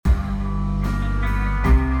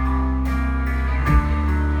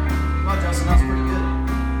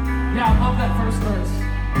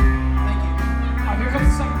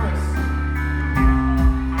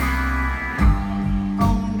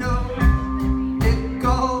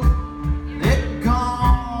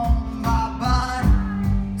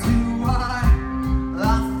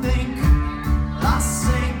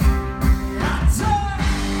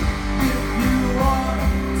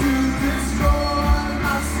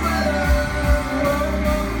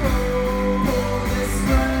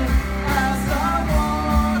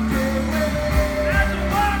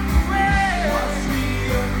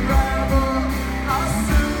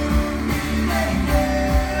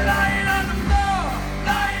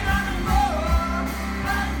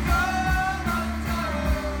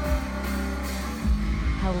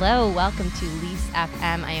Hello, welcome to Leafs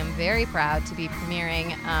FM. I am very proud to be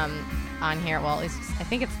premiering on here. Well, I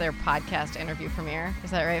think it's their podcast interview premiere. Is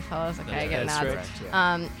that right, fellas? Okay, I get nods. Right,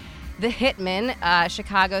 yeah. The Hitmen,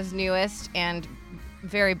 Chicago's newest and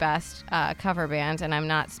very best cover band, and I'm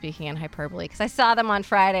not speaking in hyperbole because I saw them on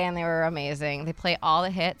Friday and they were amazing. They play all the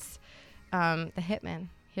hits. The Hitmen,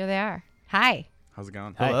 here they are. Hi. How's it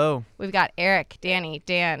going? Hello. We've got Eric, Danny,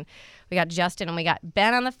 Dan. We got Justin, and we got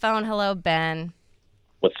Ben on the phone. Hello, Ben.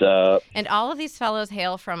 What's up? And all of these fellows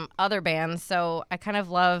hail from other bands, so I kind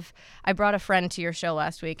of love. I brought a friend to your show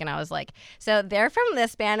last week, and I was like, so they're from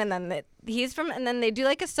this band, and then he's from, and then they do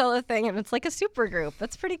like a solo thing, and it's like a super group.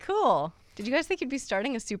 That's pretty cool. Did you guys think you'd be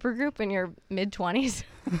starting a super group in your mid-20s?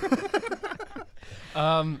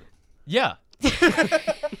 Yeah.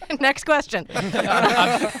 Next question.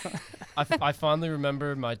 I fondly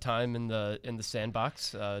remember my time in the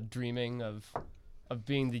sandbox, dreaming of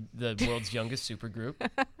being the world's youngest supergroup.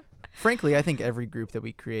 Frankly, I think every group that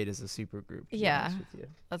we create is a supergroup. Yeah,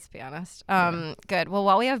 let's be honest. Good. Well,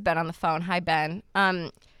 while we have Ben on the phone, hi Ben.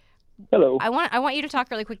 Hello. I want you to talk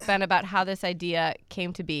really quick, Ben, about how this idea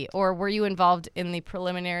came to be, or were you involved in the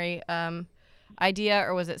preliminary idea,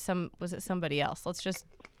 or was it somebody else? Let's just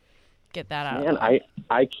get that out. Man,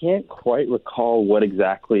 I can't quite recall what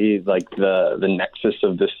exactly like the nexus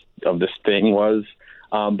of this thing was.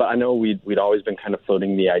 But I know we'd always been kind of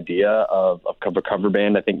floating the idea of cover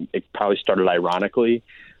band. I think it probably started ironically,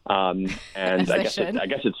 and I guess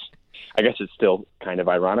it's still kind of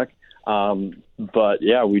ironic. But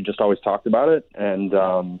yeah, we just always talked about it, and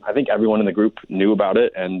I think everyone in the group knew about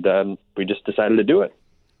it, and we just decided to do it.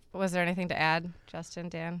 Was there anything to add, Justin,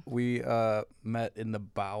 Dan? We met in the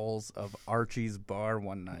bowels of Archie's bar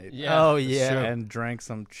one night. Yeah. Oh, yeah. Sure. And drank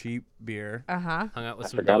some cheap beer. Uh-huh. Hung out with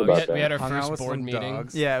some forgot dogs. about that. We had our Hung out first with board some meeting.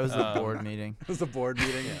 dogs. Yeah, it was the board meeting. It was a board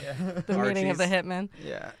meeting. The meeting of the Hitmen.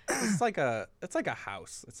 Yeah. It's like a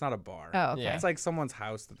house. It's not a bar. Oh, okay. Yeah. It's like someone's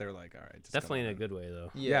house that they're like, all right. Just Definitely in go a good way,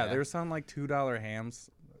 though. Yeah, they were selling like $2 hams.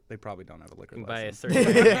 They probably don't have a liquor You can buy a license. 30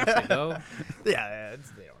 to go. Yeah,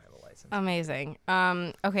 they don't have a license. Amazing.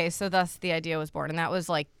 Okay, so thus the idea was born, and that was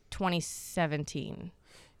like 2017.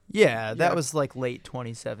 Yeah, that Yeah. was like late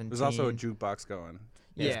 2017. There's also a jukebox going.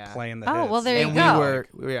 Yeah. Just playing the Oh, hits. well, there you and go.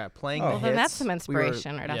 we were playing Oh. the Well, hits. then that's some We were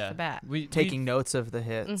inspiration right off the bat. We taking notes of the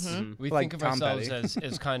hits. Mhm. we Like think of Tom ourselves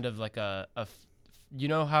as kind of like you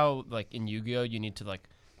know how like in Yu-Gi-Oh you need to like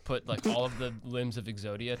put like all of the limbs of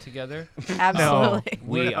Exodia together. Absolutely.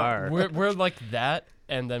 We are. We're like that,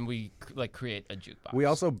 and then we like create a jukebox. We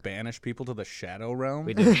also banish people to the shadow realm.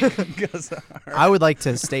 We do. 'Cause I would like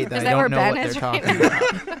to state that Is I that where don't know Ben what is they're right talking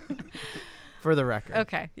about. For the record.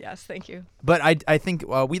 Okay. Yes. Thank you. But I think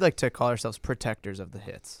we like to call ourselves protectors of the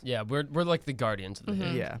hits. Yeah, we're like the guardians of the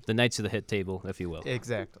hit. Yeah, The Knights of the Hit table, if you will.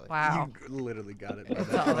 exactly. Wow. You literally got it. all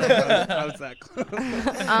I was that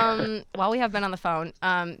close. While we have Ben on the phone,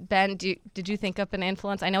 Ben, did you think up an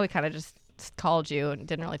influence? I know we kind of just called you and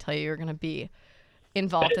didn't really tell you were going to be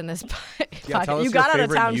involved in this podcast. tell us You your got out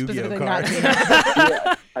of favorite town Yu-Gi-Oh specifically card. not to.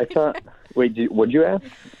 Yeah, I thought. Wait, what'd you ask?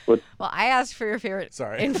 What Well, I asked for your favorite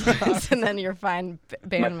Sorry. influence, and then your fine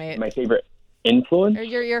bandmate. my favorite influence? Or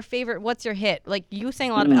your favorite. What's your hit? Like you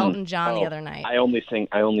sang a lot of Elton John the other night. I only sing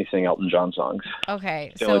Elton John songs.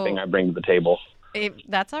 Okay, It's the so only thing I bring to the table.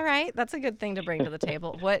 that's all right. That's a good thing to bring to the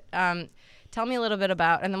table. What? Tell me a little bit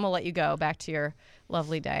about, and then we'll let you go back to your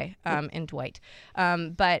lovely day in Dwight.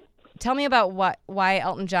 But tell me about why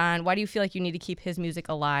Elton John. Why do you feel like you need to keep his music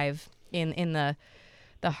alive in the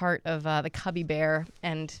heart of the Cubby Bear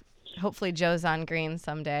and hopefully Joe's on Green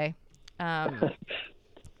someday?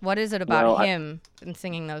 What is it about him and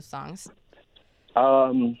singing those songs?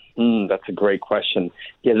 That's a great question.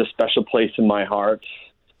 He has a special place in my heart.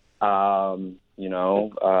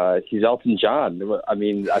 He's Elton John. I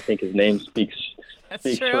mean, I think his name speaks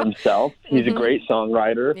true. for himself. He's a great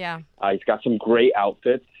songwriter. Yeah. He's got some great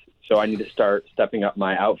outfits. So I need to start stepping up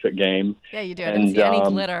my outfit game. Yeah, you do. I didn't see any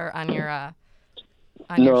glitter on your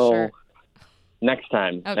your No. shirt. Next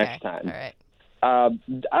time. Okay. Next time. All right.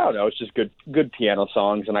 I don't know. It's just good piano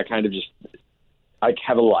songs, and I kind of just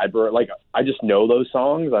have a library. Like I just know those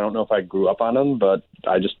songs. I don't know if I grew up on them, but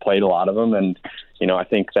I just played a lot of them, and I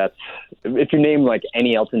think that's if you name like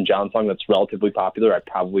any Elton John song that's relatively popular, I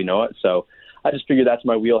probably know it. So I just figured that's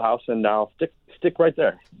my wheelhouse, and I'll stick right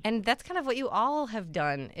there. And that's kind of what you all have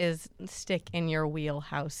done is stick in your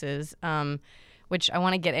wheelhouses. Which I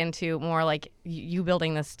want to get into more, like you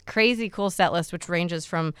building this crazy cool set list, which ranges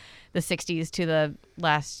from the 60s to the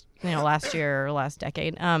last year or last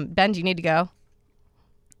decade. Ben, do you need to go?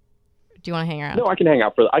 Do you want to hang around? No, I can hang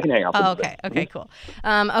out for. Oh, okay. Okay, cool.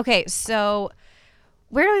 Okay, so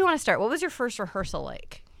where do we want to start? What was your first rehearsal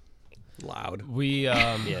like? Loud. We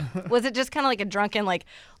Yeah. Was it just kind of like a drunken, like,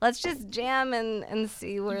 let's just jam and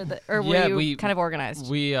see where the, or were Yeah, you kind of organized?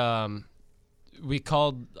 we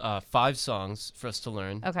called 5 songs for us to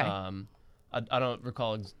learn. Okay. I don't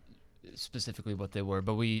recall specifically what they were,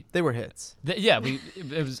 but They were hits.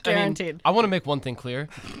 it was Guaranteed. I want to make one thing clear.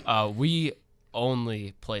 We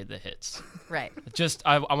only played the hits. Right. Just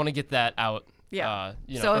I want to get that out. Yeah.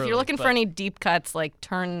 You know, So if early, you're looking for but- any deep cuts, like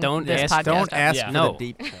turn Don't this ask- podcast Don't up. ask Yeah. for No. the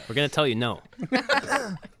deep cut. We're gonna tell you no.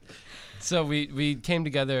 So we came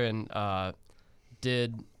together and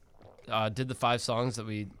did the 5 songs that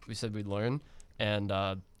we said we'd learn, and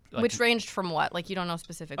Which ranged from what? Like, you don't know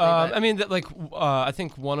specifically. but I mean, I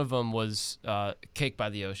think one of them was "Cake by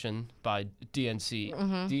the Ocean" by DNCE.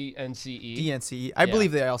 DNCE. I Yeah.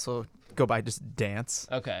 believe they also go by just Dance.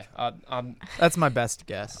 Okay, That's my best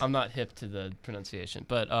guess. I'm not hip to the pronunciation,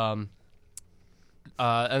 but and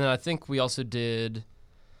then I think we also did,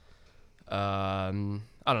 I don't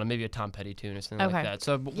know, maybe a Tom Petty tune or something Okay. like that.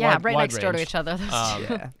 So yeah, wide, right wide next door to range. each other. Those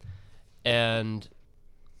two. Yeah. And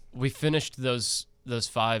we finished those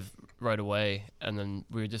 5 right away, and then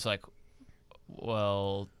we were just like,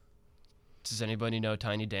 well, does anybody know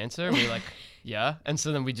Tiny Dancer? And we were like, yeah. And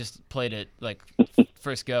so then we just played it like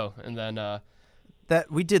first go, and then That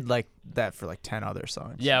we did like that for like 10 other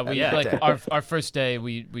songs. yeah, we that like day. our first day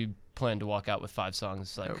we planned to walk out with 5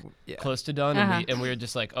 songs like Yeah. close to done, Uh-huh. and we were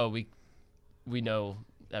just like, oh, we know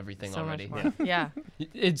everything So already. much more. Yeah.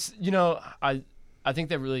 It's I think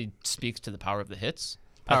that really speaks to the power of the hits.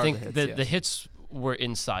 Power I of think the hits, the yes. hits were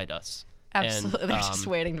inside us. Absolutely. And, They're just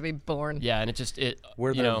waiting to be born. Yeah, and it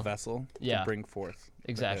We're you the know vessel yeah. to bring forth.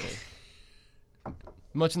 the exactly. hits.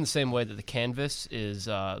 Much in the same way that the canvas is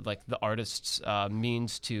like the artist's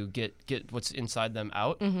means to get what's inside them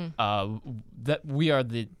out. That we are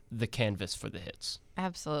the canvas for the hits.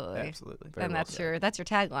 Absolutely. Absolutely. And that's your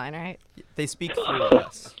tagline, right? They speak through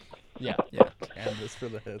us. Yeah. Yeah. Canvas for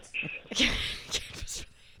the hits.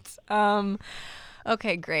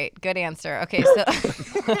 Okay, great. Good answer. Okay, so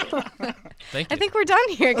Thank you. I think we're done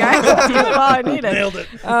here, guys. That's kind of all I needed. Nailed it.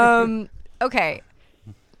 Okay.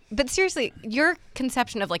 But seriously, your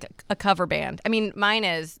conception of like a cover band. I mean, mine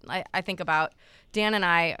is, I think about Dan and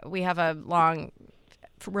I, we have a long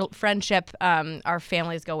friendship. Our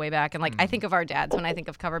families go way back. And like, I think of our dads when I think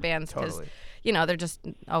of cover bands because, Totally. you know, they're just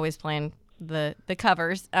always playing the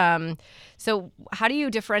covers. So how do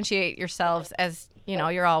you differentiate yourselves as, you know,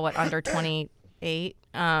 you're all under 28?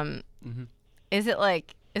 Is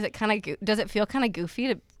it kind of, does it feel kind of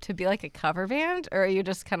goofy to be like a cover band, or are you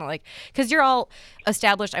just kind of like, because you're all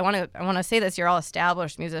established, I want to say this, you're all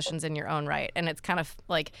established musicians in your own right, and it's kind of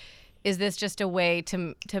like, is this just a way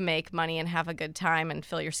to make money and have a good time and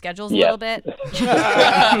fill your schedules a little bit? All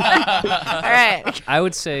right. I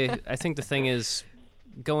would say, I think the thing is,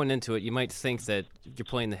 going into it, you might think that you're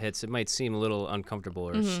playing the hits. It might seem a little uncomfortable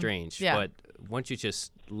or strange, Yeah. but once you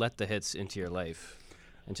just let the hits into your life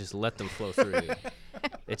and just let them flow through you,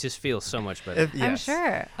 it just feels so much better. I'm Yes.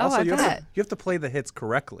 sure. Oh, Also, I you bet. have to play the hits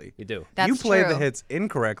correctly. You do. That's you play true. the hits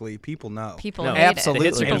incorrectly, people know. People No. hate Absolutely. The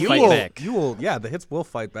hits are it. gonna you fight will, back. you will, yeah, the hits will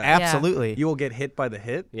fight back. Absolutely. You will get hit by the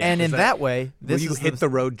hit. Yeah. And Is in that- that way, Will this you is hit the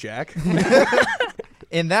road, Jack?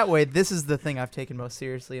 in that way, this is the thing I've taken most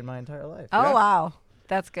seriously in my entire life. Oh wow,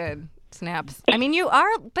 that's good. Snaps. I mean, you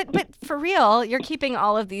are, but for real, you're keeping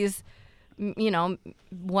all of these, you know,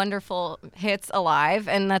 wonderful hits alive,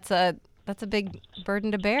 and that's a big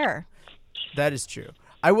burden to bear. That is true.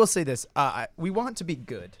 I will say this: we want to be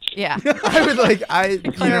good. Yeah. I would like,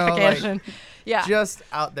 Clarification. Yeah. just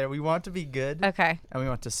out there. We want to be good, Okay. and we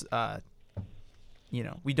want to,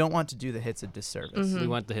 we don't want to do the hits a disservice. We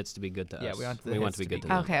want the hits to be good to us. Yeah, we want the to hits be to be good to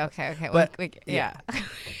good. them. Okay. But, yeah.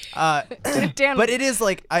 Dan, Dan, but it is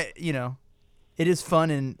like it is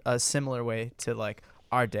fun in a similar way to like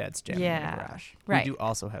our dad's jamming in Yeah, the garage. right. We do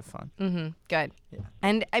also have fun. good. Yeah.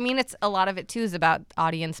 And I mean, it's a lot of it too is about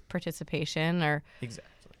audience participation or Exactly.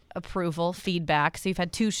 approval, feedback. So you've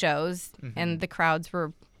had 2 shows, and the crowds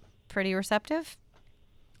were pretty receptive.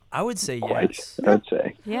 I would say Quite, yes. I'd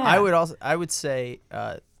say. Yeah. I would say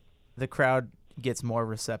the crowd gets more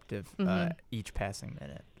receptive each passing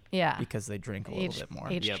minute Yeah. because they drink a little bit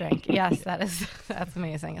more. Each Yep. drink. Yes, that's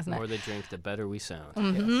amazing, isn't The it? more they drink, the better we sound.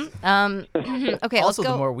 Okay, Also, let's go.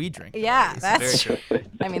 the more we drink. Yeah, the that's Very true.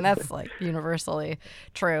 I mean, that's like universally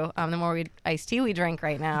true. The more iced tea we drink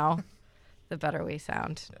right now, the better we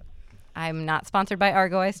sound. I'm not sponsored by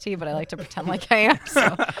Argo Iced Tea, but I like to pretend like I am.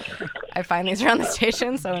 So I find these around the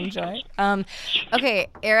station, so enjoy. Okay,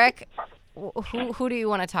 Eric, who do you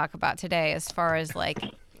want to talk about today as far as like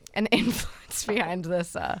an influence behind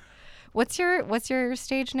this? What's your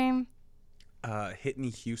stage name?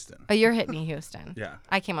 Hitney Houston. Oh, you're Whitney Houston. Yeah.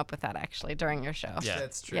 I came up with that actually during your show. Yeah.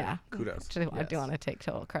 That's true. Yeah. Kudos. I do want to take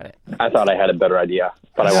total credit. I thought I had a better idea,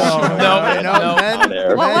 but I won't. No.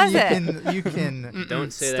 Ben, What was Ben, you can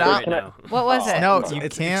Don't say Stop. that right now. What was it? No, you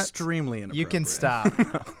It's can't. extremely inappropriate. You can stop.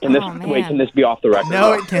 Can this, Oh, man. wait, can this be off the record?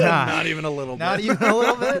 No, it cannot. Not even a little Not bit. even a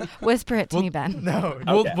little bit. Whisper it to me, Ben. No.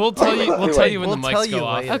 We'll tell you. We'll tell you when We'll the tell mics you go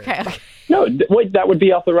off. later. Okay. No, wait, that would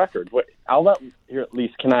be off the record. Wait, I'll let here at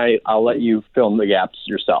least. I'll let you fill in the gaps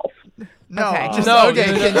yourself. No. Okay. Just, No,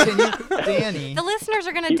 okay. no. Continue, Danny. The listeners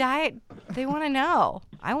are gonna die. They want to know.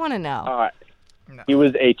 I want to know. All right. He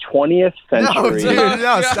was a 20th No, century dude,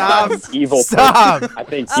 no, stop. evil Stop. person. I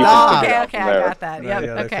think you Stop. can figure it out Okay, from I there. got that. Yep.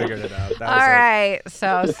 Yeah, they okay. figured it out. That All was right.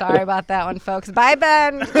 So sorry about that one, folks. Bye,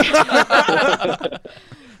 Ben.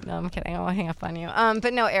 No, I'm kidding. I won't hang up on you.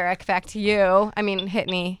 But no, Eric, back to you. I mean,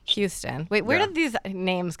 Whitney Houston. Wait, where Yeah. did these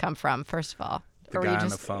names come from, first of all? The Or were guy you on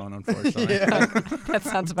just the phone, unfortunately. that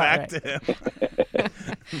sounds about Back right. to him.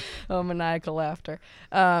 Oh, maniacal laughter.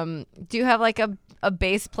 Do you have like a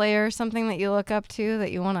bass player or something that you look up to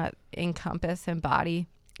that you want to encompass, embody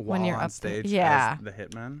when While you're on up stage Yeah. as the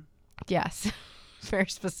Hitman. Yes. Very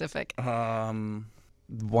specific.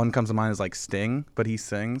 One comes to mind is like Sting, but he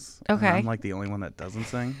sings. and Okay. I'm like the only one that doesn't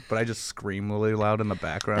sing, but I just scream really loud in the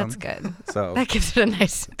background. That's good. So That gives it a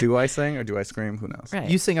nice. do I sing or do I scream? Who knows? Right.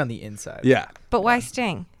 You sing on the inside. Yeah, But why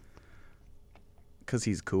Sting? because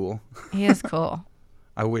he's cool. He is cool.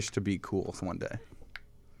 I wish to be cool one day.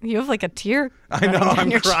 You have like a tear. I know, running down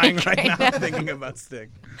I'm your crying cheek right now thinking about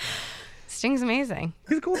Sting. Sting's amazing.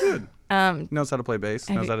 He's a cool dude. Knows how to play bass,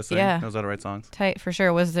 Have knows you- how to sing, yeah. knows how to write songs. Tight for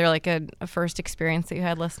sure. Was there like a first experience that you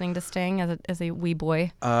had listening to Sting as a wee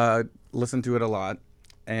boy? Listened to it a lot,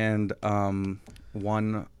 and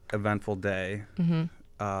one eventful day,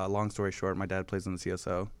 long story short, my dad plays in the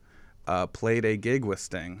CSO, played a gig with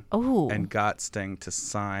Sting, Oh. and got Sting to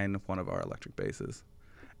sign one of our electric basses.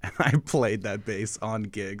 And I played that bass on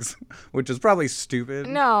gigs, which is probably stupid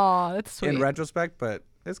No, that's sweet. in retrospect, but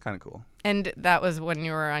it's kind of cool. And that was when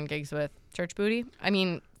you were on gigs with Church Booty? I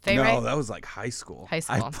mean, Faye Ray? No, that was like high school. High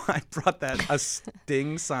school. I brought a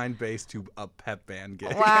Sting signed bass to a pep band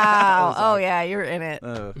gig. Wow. Oh, yeah, you're in it.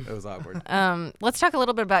 It was awkward. Let's talk a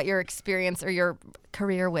little bit about your experience or your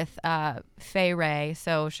career with Faye Ray.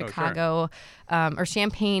 So Chicago or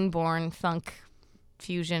Champaign-born funk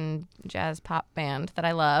fusion jazz pop band that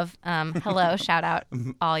I love. Hello, shout out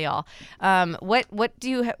all y'all. What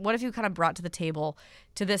have you kind of brought to the table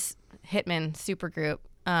to this Hitman supergroup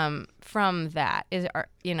from that? Is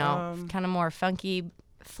kind of more funky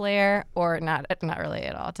flair or not really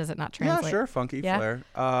at all? Does it not translate? Yeah, sure, funky Yeah?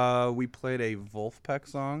 flair. We played a Wolfpack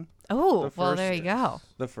song Oh, The well, first- there you go.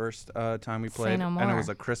 the first time we Say played, no and it more. was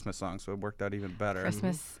a Christmas song, so it worked out even better.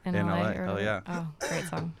 Christmas in In LA. LA, or- hell yeah. Oh, great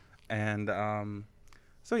song. And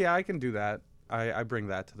so yeah, I can do that. I bring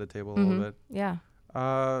that to the table a little bit. Yeah.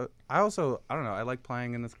 I don't know. I like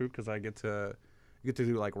playing in this group because I get to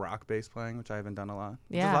do like rock bass playing, which I haven't done a lot.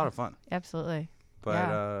 Which is Yeah. a lot of fun. Absolutely. But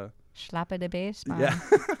Yeah. Schlappe de bass. yeah.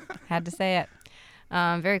 Had to say it.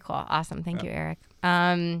 Very cool. Awesome. Thank you, Eric.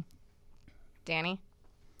 Danny,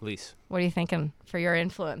 Lise. what are you thinking for your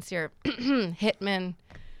influence, your Hitman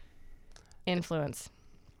influence?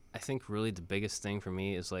 I think really the biggest thing for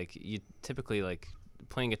me is like you typically like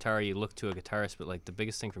playing guitar, you look to a guitarist, but like the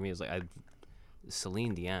biggest thing for me is like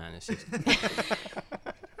Celine Dion. It's just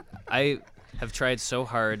I have tried so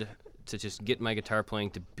hard to just get my guitar playing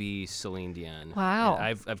to be Celine Dion. Wow.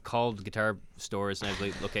 And I've called guitar stores and I've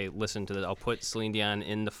like, okay, listen to this. I'll put Celine Dion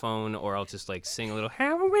in the phone, or I'll just like sing a little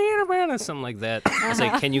or something like that. I was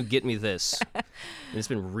like, can you get me this? And it's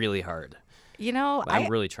been really hard. You know, But I'm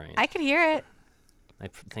really trying. I could hear it.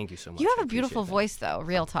 Thank you so much. You I have a appreciate beautiful that. voice, though.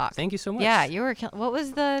 Real talk. Thank you so much. Yeah, you were. What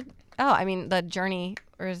was the? Oh, I mean, the Journey,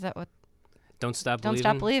 or is that what? Don't Stop Don't Believing.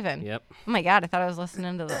 Stop Believing. Yep. Oh my God, I thought I was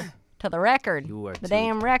listening to the record. You are the too-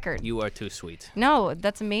 damn record. You are too sweet. No,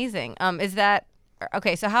 that's amazing. Is that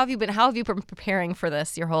okay? So how have you been preparing for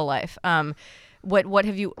this your whole life? What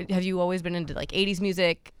have you always been into, like 80s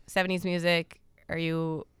music, 70s music? Are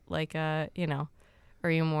you like are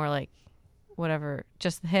you more like whatever,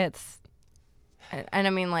 just the hits? And I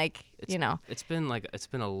mean, like, It's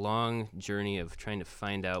been a long journey of trying to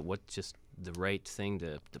find out what just the right thing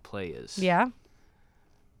to play is. yeah.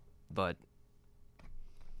 But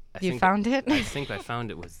You found it? I think I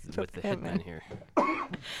found it with the Hitman. Hitman here.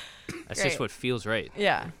 That's Great. just what feels right.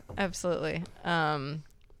 Yeah, absolutely.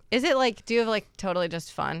 Is it like, do you have like totally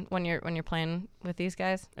just fun when you're playing with these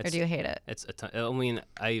guys, or It's- do you hate it? It's a ton. I mean,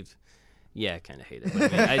 I kind of hate it.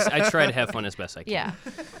 But I try to have fun as best I can. Yeah,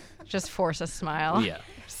 Just force a smile. Yeah.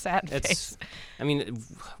 Sad face. It's, I mean,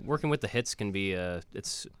 working with the hits can be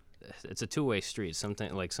it's a two-way street.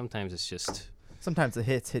 Sometimes it's just. Sometimes the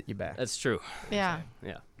hits hit you back. That's true. Yeah.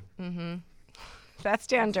 Yeah. That's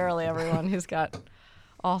Dan Durley, everyone, who's got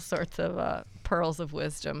all sorts of pearls of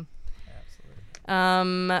wisdom.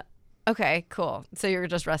 Absolutely. Okay, cool. So you're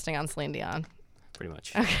just resting on Celine Dion. Pretty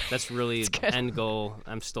much. Okay. That's really That's the good. end goal.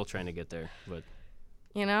 I'm still trying to get there, but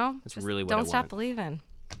You know? That's Just really what I don't stop want. believing.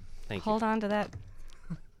 thank Hold on to that.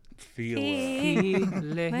 Feel it.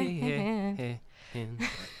 you.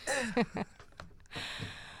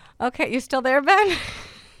 Okay, you still there, Ben?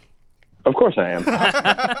 Of course I am.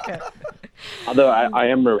 Although I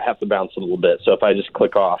am going to have to bounce a little bit, so if I just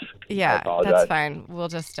click off, I Yeah, apologize. that's fine. We'll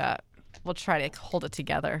just we'll try to hold it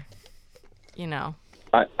together. You know.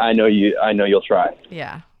 I know you'll try.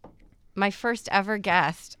 Yeah. My first ever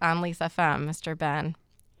guest on Lisa FM, Mr. Ben.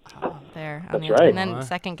 There. That's the right. And then Aw.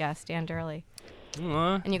 second guest, Dan Durley.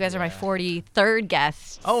 Aw. And you guys are my 43rd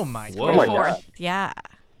guest. Oh my Whoa. Oh my god. God. Yeah.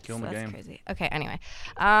 Kill So the that's game. crazy. Okay, anyway.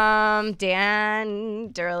 Dan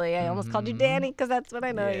Durley. I almost called you Danny because that's what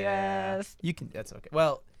I know you as. You can. That's okay.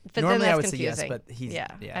 Well, then normally I that's would say yes, confusing. but he's. Yeah,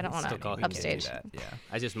 I don't he's wanna still call we him can't do upstage. that, Yeah.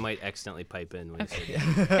 I just might accidentally pipe in when you say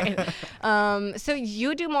that. So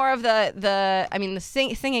you do more of the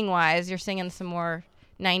singing wise, you're singing some more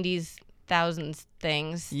 90s, thousands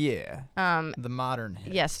things. Yeah. Um, The modern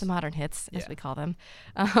hits. yes, the modern hits, as Yeah. we call them.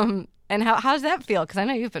 And how's that feel? Because I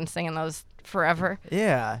know you've been singing those forever.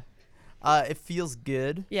 Yeah. It feels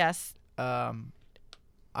good. Yes.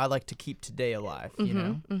 I like to keep today alive. You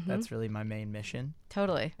know, that's really my main mission,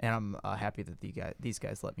 Totally. and I'm happy that these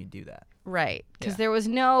guys let me do that. Right. Because Yeah. there was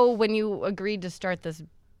no, when you agreed to start this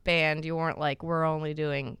band, you weren't like, we're only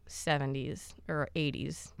doing 70s or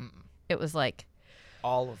 80s. It was like,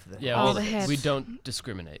 All of the Yeah, All we, the hits. we don't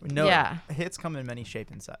discriminate. No, Yeah. hits come in many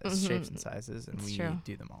shapes and sizes, and It's we true.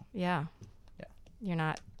 do them all. yeah. Yeah. You're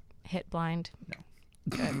not hit blind. No.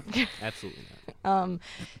 Good. Absolutely not.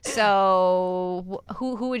 So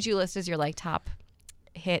who would you list as your like top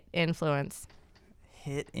hit influence?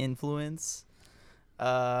 Hit influence.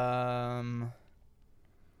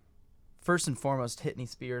 First and foremost, Whitney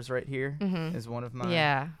Spears right here is one of my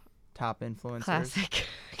Yeah. top influencers. Classic.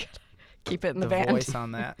 Keep it in the, The band. voice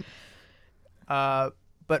on that.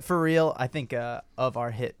 But for real, I think of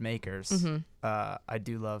our hit makers, I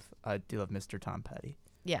do love Mr. Tom Petty.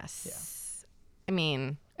 Yes. I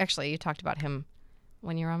mean, actually, you talked about him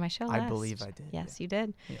when you were on my show last. I believe I did. Yes, you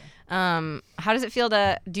did. Yeah. How does it feel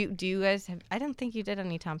to do you guys have? I didn't think you did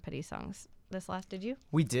any Tom Petty songs this last. Did you?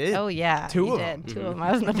 We did. Oh yeah, Two you of did. them. 2 of them.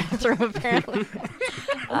 I was in the bathroom apparently.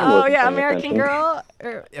 I Oh wasn't yeah, paying American attention. Girl.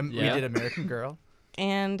 We Yeah. did American Girl.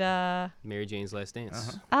 And Mary Jane's Last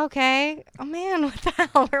Dance. okay. Oh man, what the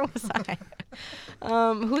hell? Where was I?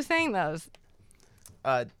 Who sang those?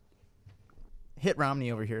 Hit Romney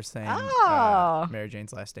over here saying Oh. Mary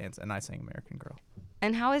Jane's Last Dance, and I sang American Girl.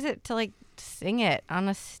 And how is it to like sing it on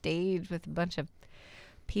a stage with a bunch of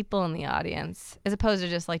people in the audience, as opposed to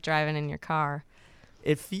just like driving in your car?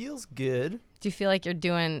 It feels good. Do you feel like you're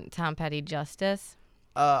doing Tom Petty justice,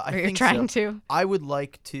 I or you're think trying so. to? I would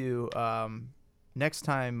like to. Next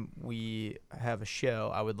time we have a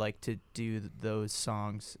show, I would like to do those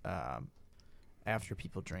songs after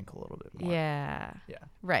people drink a little bit more. Yeah. Yeah.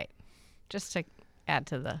 Right. Just to add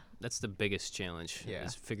to the. That's the biggest challenge. Yeah.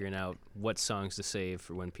 Is figuring out what songs to save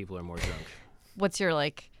for when people are more drunk. What's your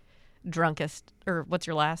like drunkest, or what's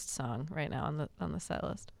your last song right now on the set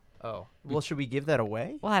list? Oh. Well, should we give that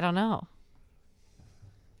away? Well, I don't know.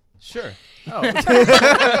 Sure. Oh.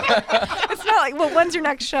 It's not like, well, when's your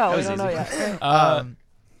next show? We was don't know easy. yet.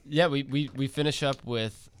 Yeah, we finish up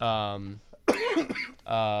with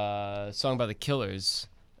a song by the Killers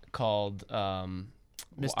called Mr.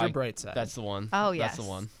 Brightside. That's the one. Oh yes. That's the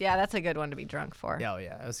one. Yeah, that's a good one to be drunk for. Yeah, oh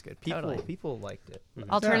yeah, that was good. People Totally. people liked it.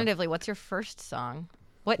 Alternatively, what's your first song?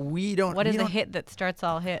 What We don't. What we is a don't- hit that starts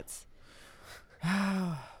all hits?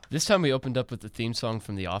 This time we opened up with the theme song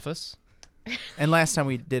from The Office. And last time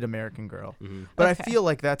we did American Girl. But Okay. I feel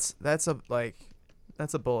like that's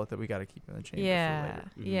a bullet that we got to keep in the chamber for Yeah,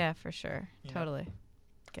 later. yeah, for sure, totally.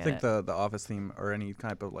 I Get think it. the Office theme or any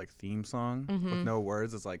type of like theme song with no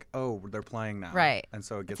words is like, oh, they're playing now, Right. And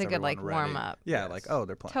so it gets It's a good, everyone like, ready. warm-up. Yeah, like oh,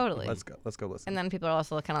 they're playing. Totally. Let's go listen. And then people are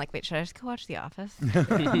also kind of like, wait, should I just go watch The Office?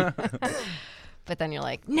 But then you're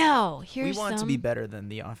like, no, We here's want some. to be better than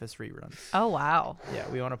the Office reruns. Oh wow. Yeah,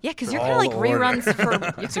 we want to. Yeah, because you're kind of like All order. reruns for.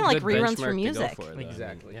 You're It's a kind of like good reruns benchmark for to go music. for, though. I mean,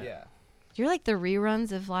 Exactly. Yeah. You're like the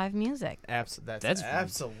reruns of live music. That's That's-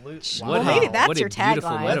 absolute. Well, maybe that's what your a beautiful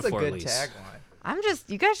tagline. That's a metaphor, good Lise. tagline.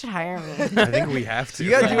 You guys should hire me. I think we have to. You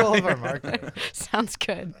gotta do all of our marketing. Sounds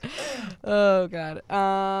good. Oh God.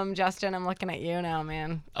 Justin, I'm looking at you now,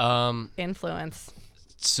 man. Influence.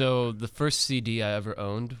 So the first CD I ever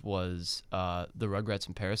owned was the Rugrats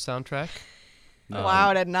in Paris soundtrack. Wow,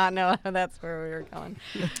 I did not know that's where we were going.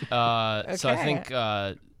 So I Okay. think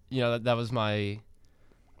that was my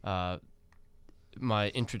my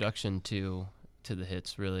introduction to the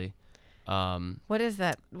hits, really. What is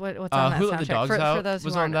that? What's on that Who soundtrack? Let the Dogs for Out those who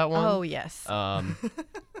was on aren't- that one. Oh yes.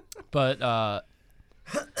 But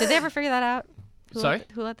Did they ever figure that out? Sorry?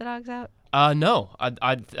 Who let the dogs out? no,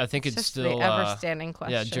 I think it's Just still the ever-standing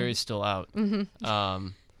question. yeah, jury's still out. Mm-hmm.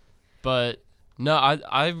 But no,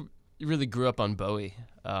 I really grew up on Bowie.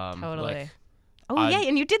 Totally. Like, Yeah,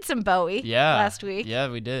 and you did some Bowie last week. Yeah,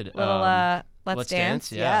 we did. Little Let's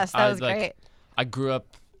Dance. Yeah. Yes, that was great. I grew up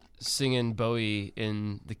singing Bowie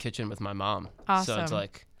in the kitchen with my mom. So it's Awesome.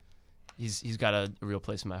 like he's got a real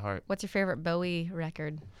place in my heart. What's your favorite Bowie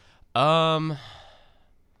record?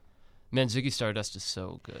 Man, Ziggy Stardust is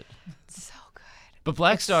so good. So good. But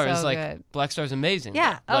Black It's Star is so like good. Black Star's amazing.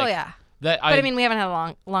 Yeah. Oh Like, yeah. That But I mean, we haven't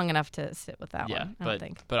had long enough to sit with that yeah, one. I don't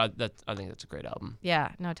think. but I think that's a great album.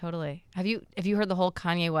 Yeah. No. Totally. Have you heard the whole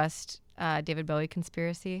Kanye West, David Bowie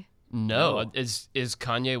conspiracy? No, No. is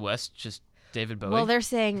Kanye West just David Bowie? Well, they're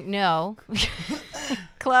saying no.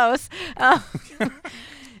 Close.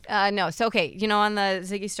 No. So okay, on the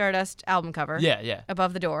Ziggy Stardust album cover, yeah.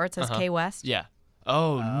 above the door it says Uh-huh. K West. Yeah.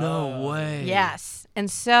 Oh, no way. Yes. And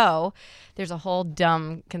so there's a whole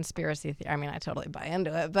dumb conspiracy theory. I mean, I totally buy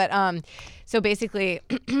into it. But so basically,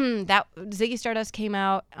 that Ziggy Stardust came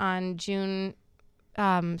out on June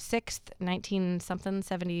 6th,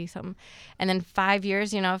 70-something. And then 5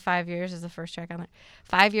 years, 5 years is the first track on there.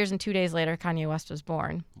 5 years and 2 days later, Kanye West was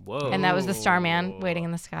born. Whoa. And that was the Starman waiting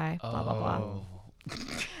in the sky, blah, blah, blah. Oh.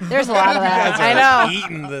 There's a lot of that. I know.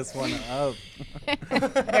 Eating this one up.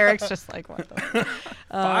 Eric's just like, what the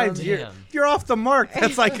 5 years. Damn. You're off the mark.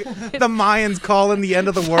 That's like the Mayans calling the end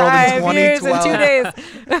of the world 5 in years and 2012.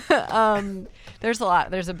 2 days. There's a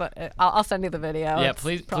lot. I'll send you the video. Yeah, It's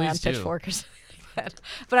please probably on do. Pitchfork or something like that.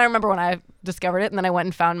 But I remember when I discovered it, and then I went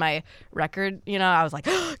and found my record. I was like,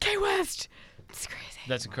 K West. It's crazy.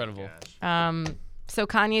 That's incredible. So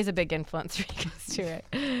Kanye's a big influence for you guys too, right?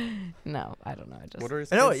 No, I don't know. I just What are his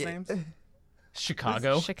I know, kids' yeah. names?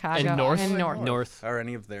 Chicago. Chicago And North. and North. North. Are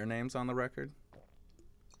any of their names on the record?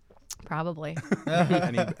 Probably.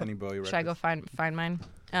 any Bowie records? Should I go find mine?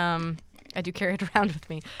 I do carry it around with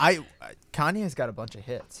me. Kanye's got a bunch of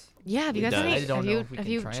hits. Yeah, have you He guys does. any? I don't have know you if we have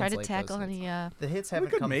can you tried to translate those tackle hits. any? The hits We haven't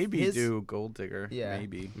could come. maybe his, do Gold Digger. Yeah.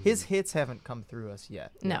 Maybe. His hits haven't come through us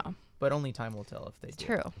yet. No, But only time will tell if they do.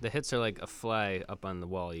 true. The hits are like a fly up on the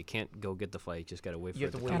wall. You can't go get the fly. You just gotta wait for You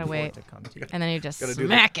it have to to wait come. Gotta for it wait. to come to you. And then you just Gotta do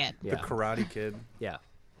smack it. The Yeah. Karate Kid. Yeah.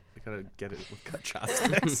 You gotta get it with cut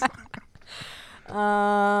chopsticks.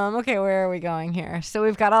 Okay, where are we going here? So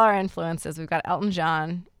we've got all our influences. We've got Elton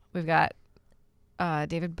John. We've got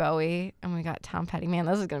David Bowie, and we got Tom Petty. Man,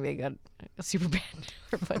 this is gonna be a super band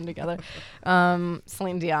we're putting together.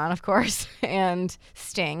 Celine Dion, of course, and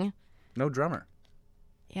Sting. No drummer.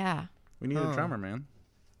 Yeah, We need a drummer, man.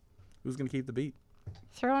 Who's gonna keep the beat?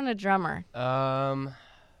 throw in a drummer.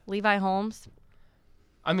 Levi Holmes.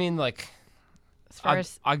 I mean, like, As far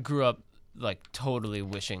as I grew up like totally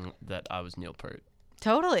wishing that I was Neil Peart.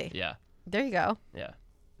 totally. Yeah, There you go. yeah.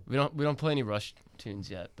 We don't play any Rush tunes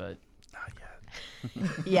yet, but Not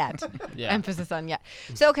yet. Yet. yeah. Emphasis on yet.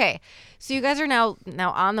 So okay, so you guys are now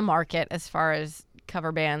on the market as far as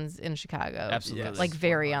cover bands in Chicago. Absolutely. Yes. Like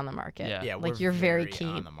very on the market. Yeah. Yeah, Like we're you're very on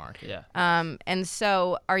keen. the market. Yeah. And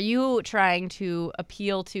so are you trying to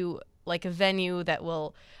appeal to like a venue that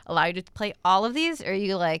will allow you to play all of these, or are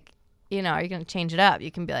you like, are you going to change it up?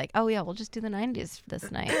 You can be like, oh yeah, we'll just do the 90s this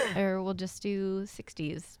night, or we'll just do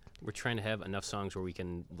 60s. We're trying to have enough songs where we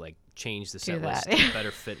can like change the Do set list that. to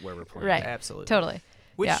better fit where we're playing. Right. Absolutely. Totally.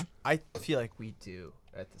 Which Yeah. I feel like we do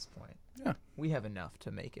at this point. Yeah. We have enough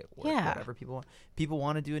to make it work. Yeah. Whatever people want. People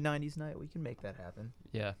want to do a 90s night, we can make that happen.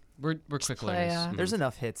 Yeah. We're quick play, learners. There's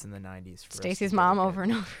enough hits in the 90s for us to Stacy's do mom it. over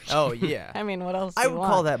and over. Oh, yeah. I mean, what else? Do I you would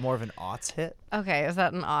want? call that more of an aughts hit. Okay, is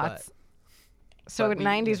that an aughts? So but we-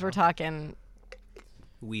 90s, we're talking.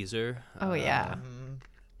 Weezer. Oh yeah. Mm,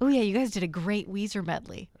 Oh yeah, you guys did a great Weezer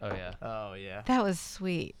medley. Oh yeah. oh, yeah. That was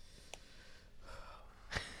sweet.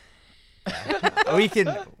 we can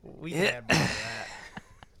add more to that.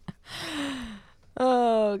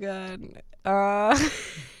 Oh god.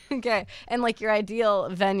 Okay, and like your ideal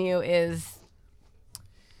venue is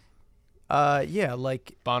Yeah,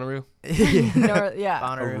 like Bonnaroo. yeah,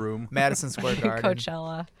 Bonnaroo, A room. Madison Square Garden.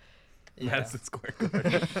 Coachella. Yeah. Madison Square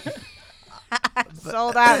Garden.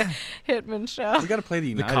 Sold out Hitman show. We got to play the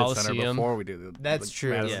United Center Coliseum. before we do the. That's the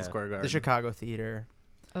true. Madison Yeah. Square Garden. The Chicago Theater.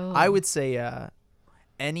 Oh. I would say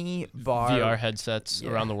any bar. VR headsets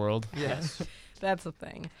Yeah. around the world. Yes. That's a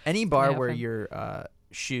thing. Any bar where happen. your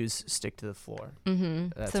shoes stick to the floor. Mm-hmm.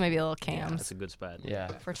 That's- So maybe a little yeah, cams. That's a good spot. Yeah.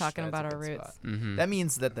 if we're talking That's a about our good roots. spot. Mm-hmm. That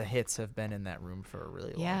means that the hits have been in that room for a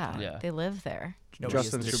really long Yeah, time. Yeah. they live there. Nobody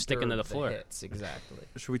Justin, has should- sticking to the disturbed floor. Hits, exactly.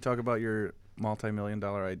 Should we talk about your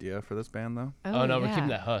multi-million-dollar idea for this band, though? Oh, no, we're yeah. keeping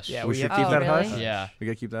that hush. Yeah, We should have keep to that keep hush. it. Yeah. We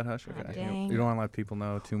gotta keep that hush. Oh, Okay. dang. You don't want to let people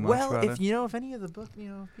know too much Well, about if it. you know if any of the book,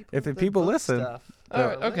 people. If the people book listen. stuff, All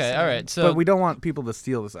right, okay, all right. So but we don't want people to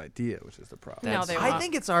steal this idea, which is the problem. No, they I won't.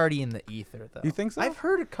 think it's already in the ether, though. You think so? I've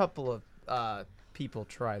heard a couple of people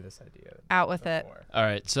try this idea. Out with it. before. all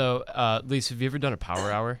right. So Lisa, have you ever done a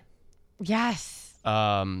power hour? Yes.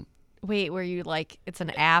 Wait, where you like it's an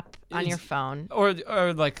app on your It's- phone, Or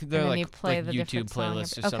like they're then like, you play like the YouTube different song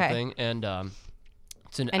playlists or every- okay. something, and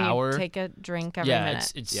it's an and hour. you take a drink every yeah,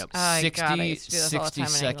 minute. it's Yep. Oh, God, I 60, used to do this all the 60 time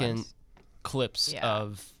in second England. clips Yeah.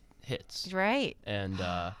 of hits, Right. and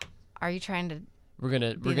Are you trying to? we're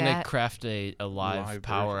gonna Do we're gonna that. craft a live, Live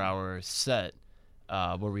power version. hour set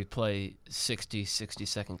where we play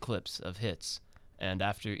 60-second clips of hits, and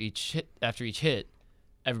after each hit,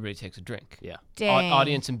 everybody takes a drink. Yeah. Dang.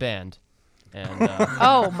 Audience and band, and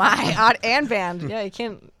Oh my! And band. Yeah, you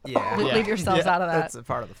can't Yeah. Yeah. leave yourselves out of that. That's a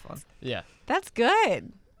part of the fun. yeah, That's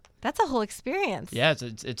good. That's a whole experience. yeah,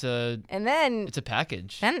 it's a And then it's a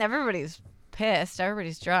package. everybody's pissed.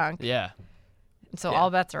 Everybody's drunk. Yeah, So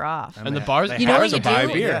all bets are off. and the they- bars. they You know have what to you buy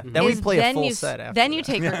do? beer. Yeah. Then we is play a then full you, set after Then you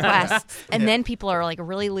that. take requests, and then people are like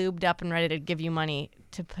really lubed up and ready to give you money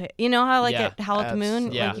to put. You know how like Yeah. at Howl at the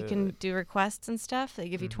Moon, Yeah. like you can do requests and stuff. They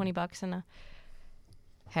give you $20 and a.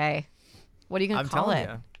 Hey, what are you gonna I'm call telling it?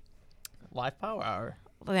 you. Live power hour.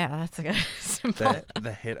 Yeah, that's a good simple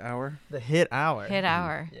The hit hour. The hit hour. hit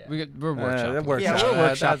hour. Yeah. We're workshopping. That works Yeah, out. we're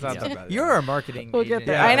That's workshopping not it. that bad. You're our marketing We'll get agent.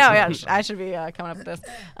 there. Yeah, I know. that's Yeah, I should be coming up with this.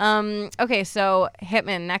 Okay, so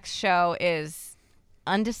Hitman next show is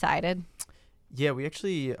undecided Yeah, we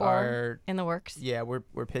actually or are. in the works. Yeah, we're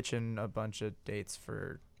pitching a bunch of dates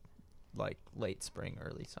for like late spring,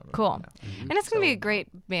 early summer. Cool. now. And it's gonna be a So- great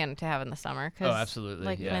band to have in the summer. 'Cause, Oh, absolutely.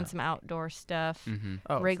 Like yeah. doing some outdoor stuff. Mm-hmm.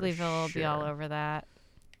 Oh, for Wrigleyville will be all sure. over that.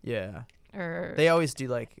 Yeah, Or they always do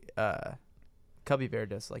like Cubby Bear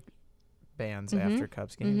does like bands Mhm. after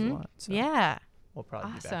Cubs games Mhm. a lot. So yeah, we'll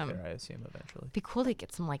probably Awesome. be back there, I assume, eventually. be cool to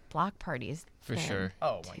get some like block parties. For then. sure.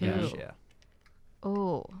 Oh my Two. gosh, yeah.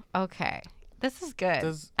 Ooh, okay. This is good.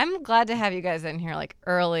 Does- I'm glad to have you guys in here like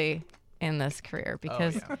early in this career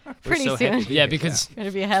because yeah. pretty so soon happy to Yeah, because you're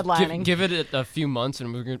gonna be headlining. give it a few months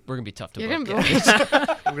and we're gonna be tough to You're book. gonna be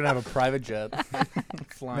We're gonna have a private jet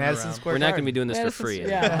flying Madison around. Square We're not going to Garden. be doing this for Madison free.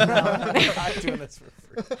 Square- yeah. I'm doing this for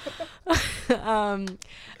free.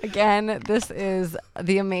 Again, this is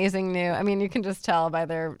the amazing new. I mean, you can just tell by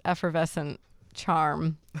their effervescent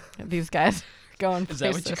charm. These guys are going. Is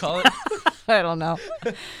that what you places. call it? I don't know.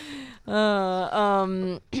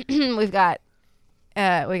 We've got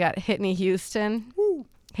Whitney Houston,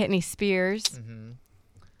 Whitney Spears, Mhm.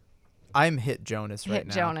 I'm Hit Jonas right Hit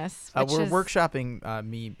now. Jonas. We're which is- workshopping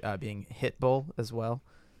me being Hit Bull as well.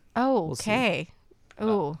 Oh, we'll see. okay.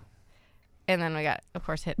 Ooh. And then we got, of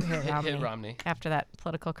course, Hit Romney. Hit Romney. After that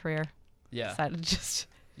political career, Yeah. decided to just.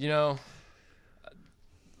 You know,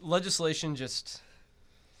 legislation just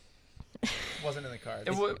Wasn't in the cards.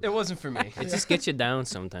 it wasn't for me. It just gets you down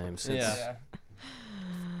sometimes. It's- Yeah.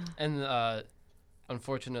 And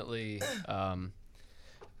unfortunately, our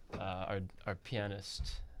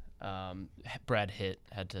pianist, Brad Hitt,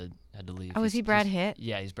 had to leave. Oh, is he Brad Hitt?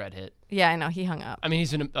 Yeah, he's Brad Hitt. Yeah, I know. He hung up. I mean,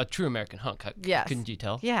 he's a true American hunk. Yes. Couldn't you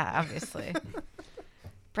tell? Yeah, obviously.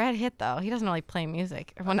 Brad Hitt, though, he doesn't really play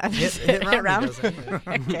music. Well, not Hit Romney Romney. doesn't. Okay.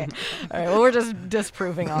 All right. Well, we're just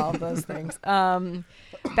disproving all of those things.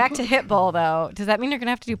 Back to Hitbull, though. Does that mean you're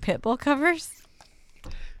gonna have to do Pitbull covers?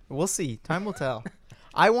 We'll see. Time will tell.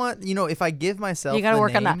 I want, if I give myself You gotta the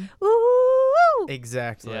work on that. name- Ooh.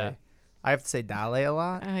 Exactly. Yeah. I have to say Dale a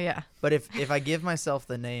lot. Oh yeah. But if I give myself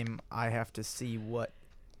the name, I have to see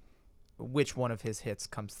which one of his hits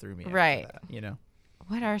comes through me. after Right. that,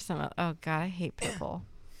 What are some? Oh God, I hate Pitbull.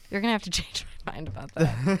 You're gonna have to change my mind about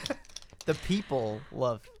that. The people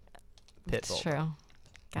love Pitbull. It's true.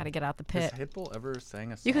 Got to get out the Has pit. Hitbull ever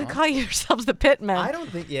sang a song? You can call yourselves the Pitmen. I don't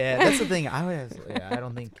think. Yeah, that's the thing. I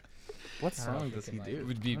don't think. What I don't song think does it he might. do?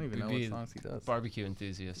 Would be- I don't even would know be what songs he does. Barbecue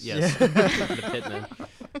enthusiast. Yes. The Pitman.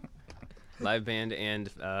 Live band and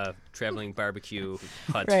traveling barbecue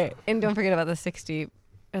hut. Right, and don't forget about the 60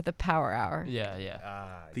 at the Power Hour. Yeah,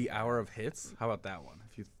 yeah. The Hour of Hits. How about that one?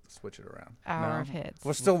 If you switch it around. Hour No? of hits.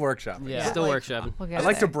 We're still workshopping. Yeah. Still Like- workshopping. We'll get I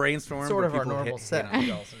like to there. brainstorm. Sort but of our people normal hit set on it. would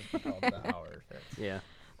also be called the hour of hits. Yeah.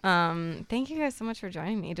 Thank you guys so much for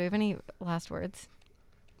joining me. Do we have any last words?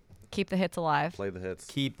 Keep the hits alive. Play the hits.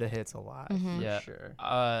 Keep the hits alive. Mhm. For Yeah. sure.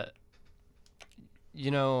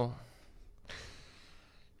 You know,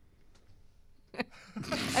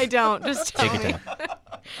 I don't. Just tell Take me. it down.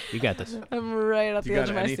 You got this. I'm right at You the edge got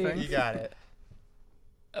of my anything? seat. You got it.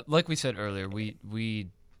 like we said earlier, we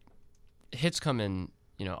hits come in,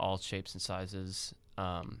 you know, all shapes and sizes,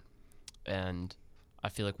 and I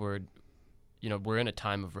feel like we're in a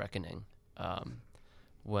time of reckoning,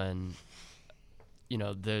 when, you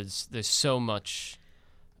know, there's so much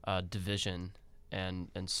division and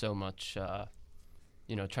so much,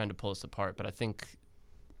 you know, trying to pull us apart. But I think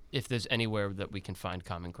if there's anywhere that we can find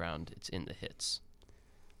common ground, it's in the hits.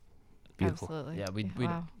 Beautiful. Absolutely. Yeah,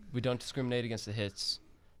 Wow. we don't discriminate against the hits.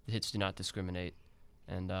 The hits do not discriminate,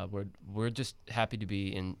 and we're just happy to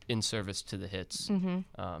be in service to the hits.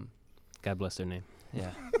 Mm-hmm. God bless their name.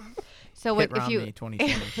 Yeah. So Hit what if you Romney 2020.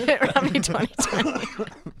 hit Romney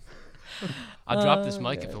 2020? I'd drop this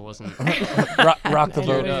mic if it wasn't. Rock the I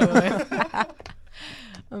boat. know you would.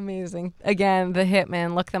 Amazing. Again, the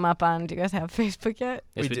Hitmen. Look them up on. Do you guys have Facebook yet?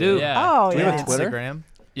 Yes, we do. do. Yeah. Oh Do we yeah. have a Twitter? Instagram.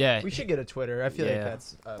 Yeah. We should get a Twitter. I feel like Yeah.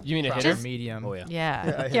 that's You mean a proper hitter? medium. Oh yeah.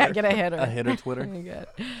 Yeah. Yeah, Get a hitter. A hitter Twitter. Very good.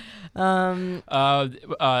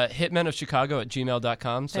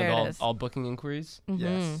 Hitmenofchicago@gmail.com. There Send it all, is. all booking inquiries.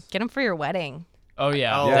 Yes. Get them for your wedding. Oh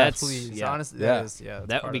yeah. Oh, That's- please. yeah. Honestly, Yeah. that is, that's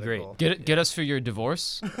That would part be of the great. goal. Get us for your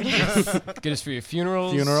divorce. Get us for your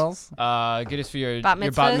funerals. Funerals. Get us for your Bat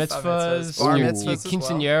your bat mitzvahs. mitzvahs, Bar your, mitzvahs your as well.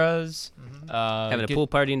 quinceañeras. Having a get- pool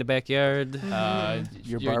party in the backyard.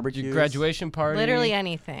 Your your barbecues. graduation party. Literally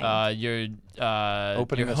anything. Your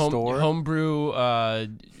Opening your a store. your homebrew.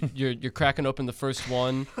 You're cracking open the first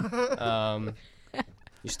one.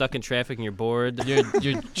 You're stuck in traffic and you're bored.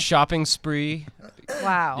 your shopping spree.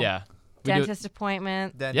 Wow. Yeah. We do- Dentist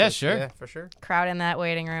appointment. Dentist, sure. Yeah, for sure. Crowd in that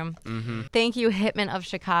waiting room. Mm-hmm. Thank you, Hitmen of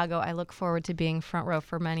Chicago. I look forward to being front row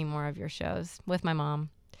for many more of your shows with my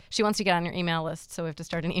mom. She wants to get on your email list, so we have to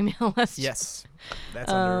start an email list. Yes.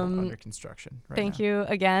 That's Um, under construction right Thank now. you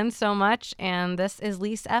again so much. And this is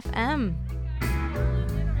Lease FM.